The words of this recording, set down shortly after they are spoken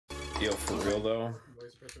Yo, for real though,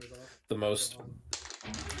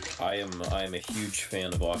 I am a huge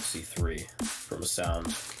fan of Oxy 3 from a sound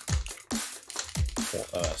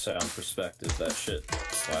perspective. That shit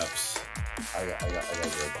slaps. I got your Oxy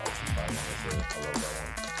 5 on this. I love that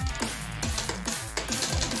one.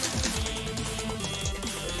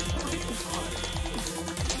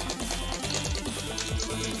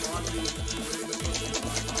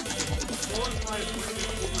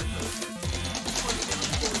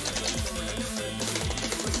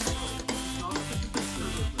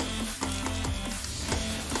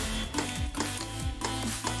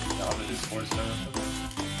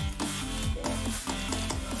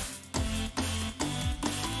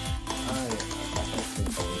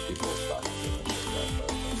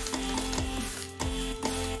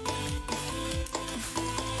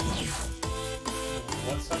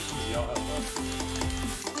 What sections y'all have left?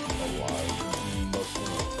 A lot. Most of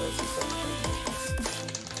them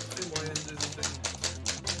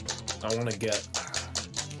I want to get.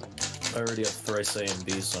 I already have thrice A and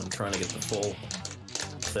B, so I'm trying to get the full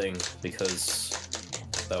thing because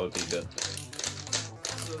that would be good.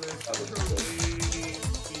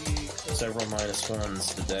 Several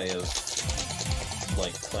 -1s the day of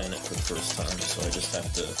like playing it for the first time, so I just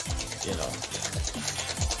have to, you know.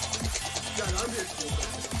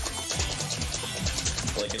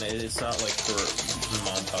 Like, and it's not like for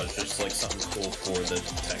montage, just like something cool for the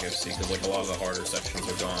Tech FC, because like a lot of the harder sections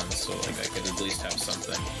are gone, so like I could at least have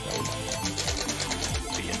something that would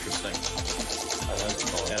be interesting.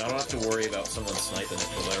 And I don't have to worry about someone sniping it,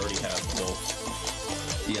 because I already have both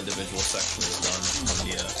the individual sections done.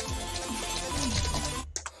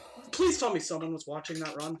 Please tell me someone was watching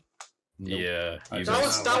that run. Yeah,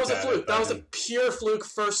 that was a fluke. That was a pure fluke.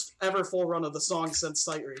 First ever full run of the song since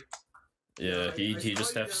Sight Read. Yeah, he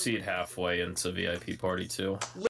just FC'd halfway into VIP Party 2.